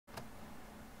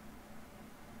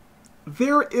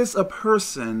There is a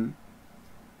person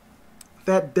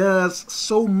that does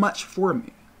so much for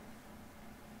me.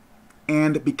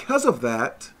 And because of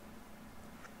that,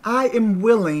 I am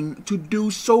willing to do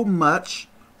so much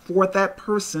for that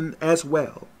person as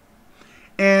well.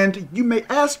 And you may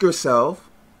ask yourself,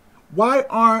 why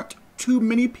aren't too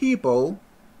many people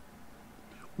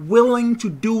willing to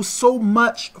do so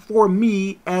much for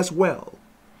me as well?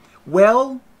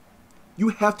 Well, you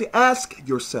have to ask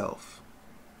yourself,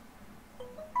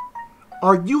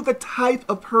 are you the type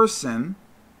of person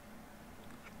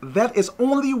that is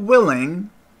only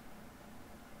willing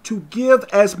to give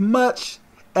as much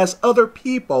as other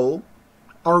people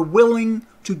are willing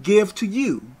to give to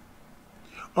you?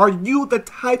 Are you the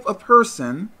type of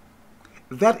person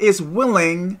that is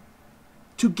willing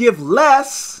to give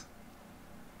less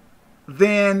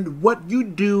than what you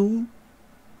do?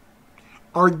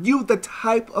 Are you the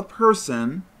type of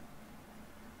person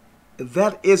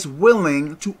that is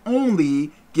willing to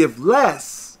only give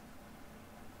less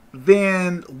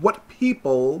than what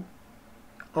people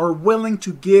are willing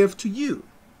to give to you?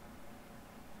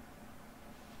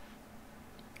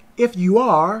 If you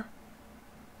are,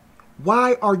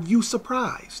 why are you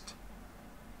surprised?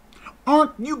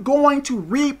 Aren't you going to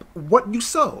reap what you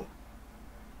sow?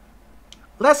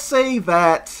 Let's say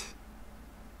that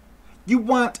you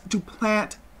want to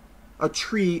plant a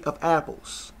tree of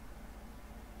apples,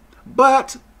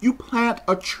 but you plant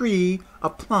a tree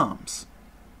of plums.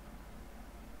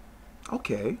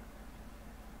 Okay.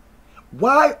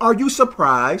 Why are you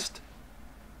surprised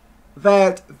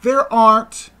that there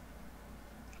aren't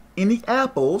any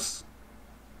apples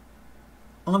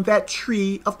on that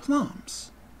tree of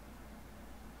plums?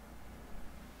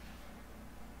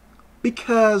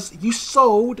 Because you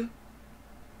sowed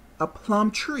a plum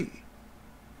tree.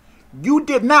 You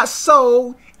did not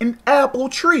sow an apple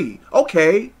tree.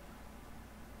 Okay.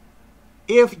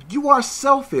 If you are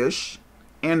selfish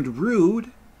and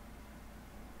rude,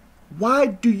 why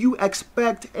do you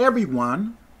expect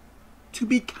everyone to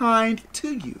be kind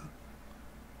to you?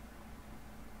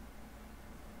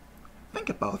 Think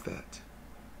about that.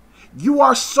 You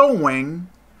are sowing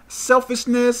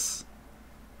selfishness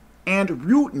and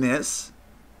rudeness,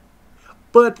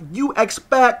 but you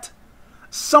expect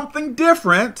something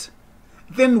different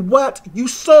than what you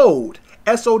sowed,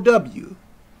 S-O-W.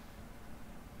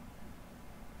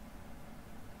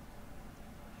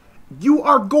 You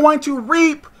are going to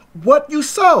reap what you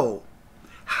sow.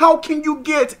 How can you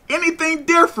get anything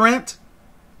different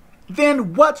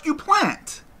than what you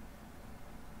plant?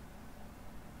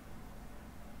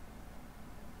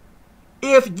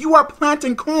 If you are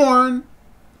planting corn,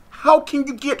 how can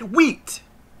you get wheat?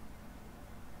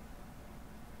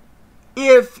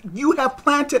 If you have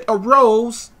planted a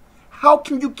rose, how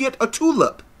can you get a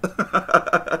tulip?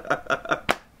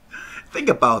 Think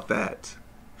about that.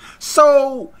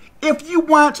 So, if you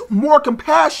want more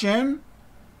compassion,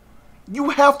 you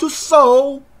have to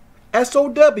sow,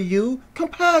 S-O-W,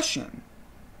 compassion.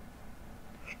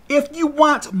 If you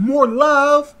want more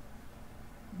love,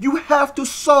 you have to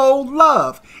sow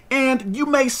love. And you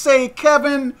may say,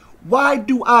 Kevin, why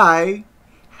do I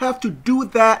have to do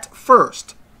that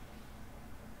first?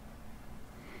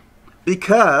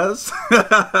 Because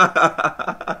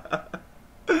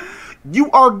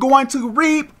you are going to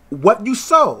reap what you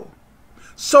sow.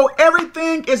 So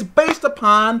everything is based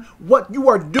upon what you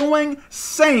are doing,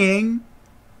 saying,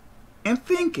 and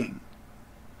thinking.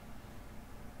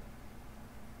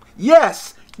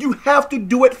 Yes, you have to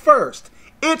do it first.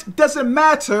 It doesn't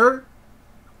matter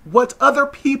what other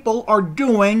people are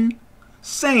doing,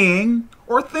 saying,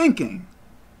 or thinking.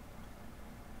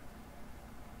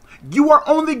 You are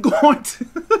only going to...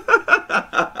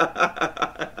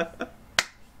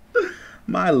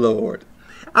 My Lord.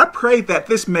 I pray that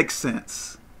this makes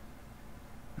sense.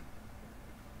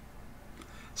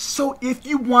 So if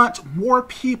you want more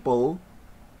people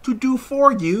to do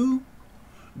for you,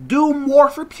 do more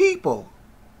for people.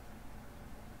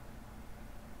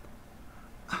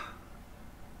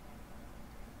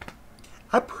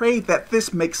 I pray that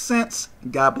this makes sense.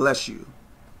 God bless you.